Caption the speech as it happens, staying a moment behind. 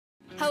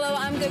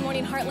Good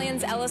Morning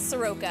Heartland's Ellis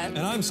Soroka. And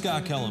I'm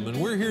Scott Kellum, and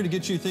we're here to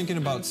get you thinking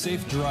about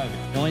safe driving.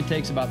 It only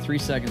takes about 3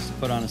 seconds to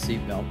put on a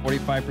seatbelt.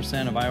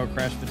 45% of Iowa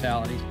crash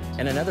fatalities.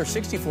 And another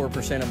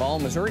 64% of all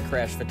Missouri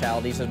crash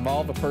fatalities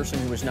involve a person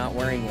who is not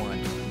wearing one.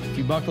 If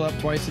you buckle up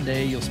twice a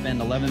day, you'll spend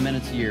 11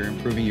 minutes a year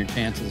improving your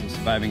chances of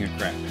surviving a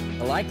crash.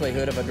 The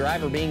likelihood of a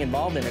driver being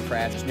involved in a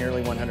crash is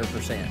nearly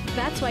 100%.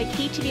 That's why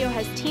KTVO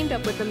has teamed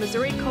up with the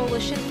Missouri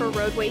Coalition for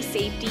Roadway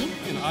Safety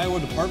and Iowa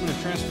Department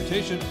of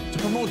Transportation to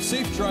promote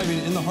safe driving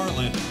in the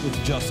Heartland with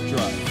Just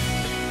Drive.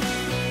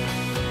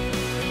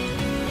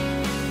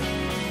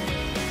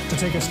 To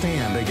take a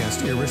stand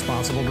against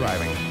irresponsible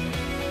driving.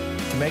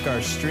 To make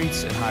our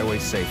streets and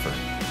highways safer.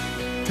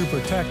 To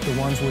protect the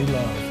ones we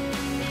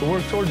love. To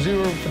work towards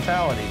zero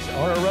fatalities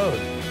on our road.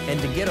 And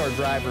to get our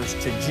drivers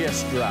to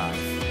just drive.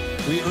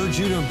 We urge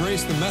you to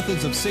embrace the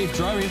methods of safe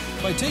driving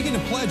by taking a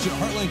pledge at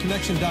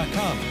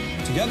heartlandconnection.com.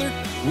 Together,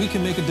 we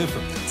can make a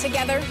difference.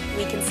 Together,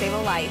 we can save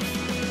a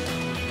life.